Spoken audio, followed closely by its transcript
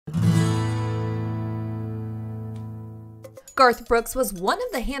Garth Brooks was one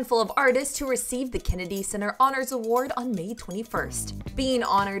of the handful of artists who received the Kennedy Center Honors Award on May 21st, being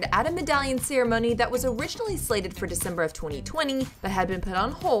honored at a medallion ceremony that was originally slated for December of 2020 but had been put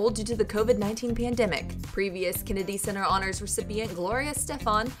on hold due to the COVID-19 pandemic. Previous Kennedy Center Honors recipient Gloria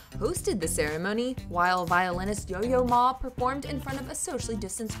Estefan hosted the ceremony, while violinist Yo-Yo Ma performed in front of a socially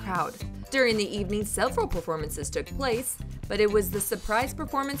distanced crowd. During the evening, several performances took place, but it was the surprise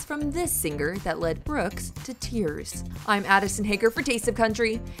performance from this singer that led Brooks to tears. I'm Addison Hager for Taste of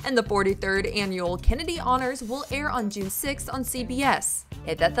Country, and the 43rd Annual Kennedy Honors will air on June 6th on CBS.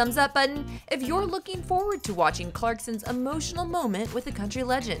 Hit that thumbs up button if you're looking forward to watching Clarkson's emotional moment with the country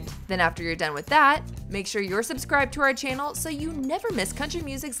legend. Then after you're done with that, make sure you're subscribed to our channel so you never miss country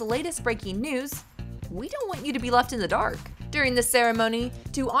music's latest breaking news. We don't want you to be left in the dark. During the ceremony,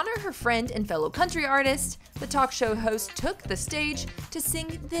 to honor her friend and fellow country artist, the talk show host took the stage to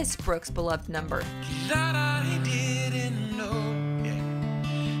sing this Brooks beloved number. That I didn't know,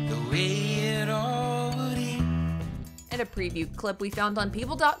 the way it all would end. In a preview clip we found on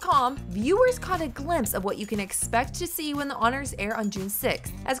People.com, viewers caught a glimpse of what you can expect to see when the honors air on June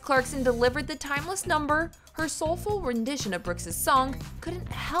 6th. As Clarkson delivered the timeless number, her soulful rendition of Brooks' song couldn't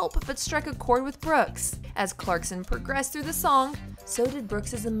help but strike a chord with Brooks. As Clarkson progressed through the song, so did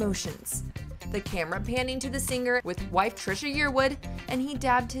Brooks' emotions. The camera panning to the singer with wife Trisha Yearwood, and he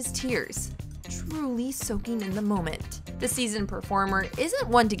dabbed his tears, truly soaking in the moment. The seasoned performer isn't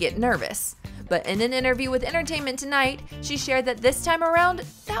one to get nervous, but in an interview with Entertainment Tonight, she shared that this time around,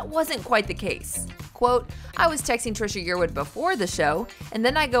 that wasn't quite the case. Quote, "I was texting Trisha Yearwood before the show, and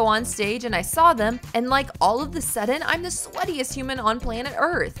then I go on stage and I saw them, and like all of the sudden, I'm the sweatiest human on planet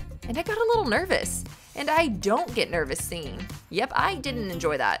Earth. And I got a little nervous. And I don't get nervous singing. Yep, I didn't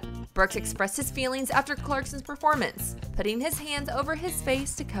enjoy that." Brooks expressed his feelings after Clarkson's performance, putting his hands over his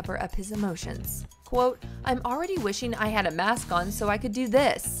face to cover up his emotions. Quote, "I'm already wishing I had a mask on so I could do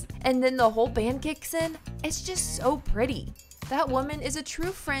this. And then the whole band kicks in. It's just so pretty. That woman is a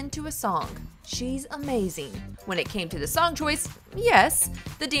true friend to a song. She's amazing." When it came to the song choice, yes,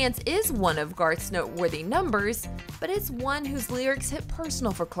 the dance is one of Garth's noteworthy numbers, but it's one whose lyrics hit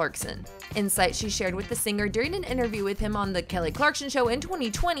personal for Clarkson. Insight she shared with the singer during an interview with him on The Kelly Clarkson Show in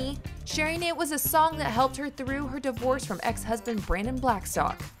 2020, sharing it was a song that helped her through her divorce from ex-husband Brandon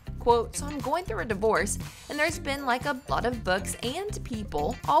Blackstock. Quote, "So I'm going through a divorce, and there's been like a lot of books and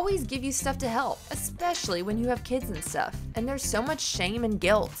people always give you stuff to help, especially when you have kids and stuff. And there's so much shame and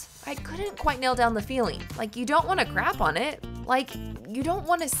guilt. I couldn't quite nail down the feeling. Like, you don't want to crap on it. Like, you don't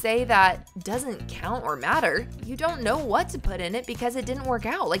want to say that doesn't count or matter. You don't know what to put in it because it didn't work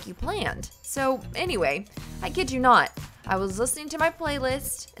out like you planned. So anyway, I kid you not, I was listening to my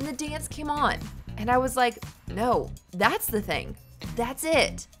playlist and the dance came on. And I was like, no, that's the thing. That's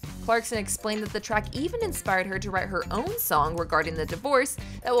it." Clarkson explained that the track even inspired her to write her own song regarding the divorce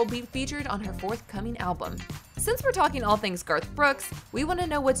that will be featured on her forthcoming album. Since we're talking all things Garth Brooks, we want to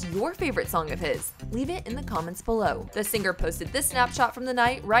know what's your favorite song of his. Leave it in the comments below. The singer posted this snapshot from the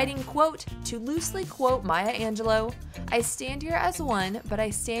night, writing, quote, to loosely quote Maya Angelou, "I stand here as one, but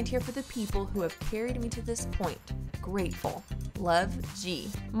I stand here for the people who have carried me to this point. Grateful. Love, G."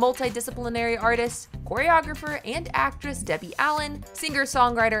 Multidisciplinary artist, choreographer, and actress Debbie Allen,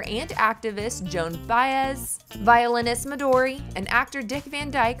 singer-songwriter and activist Joan Baez, violinist Midori, and actor Dick Van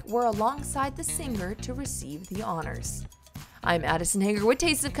Dyke were alongside the singer to receive the honors. I'm Addison Hager with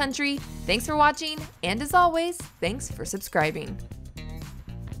Taste of Country. Thanks for watching, and as always, thanks for subscribing.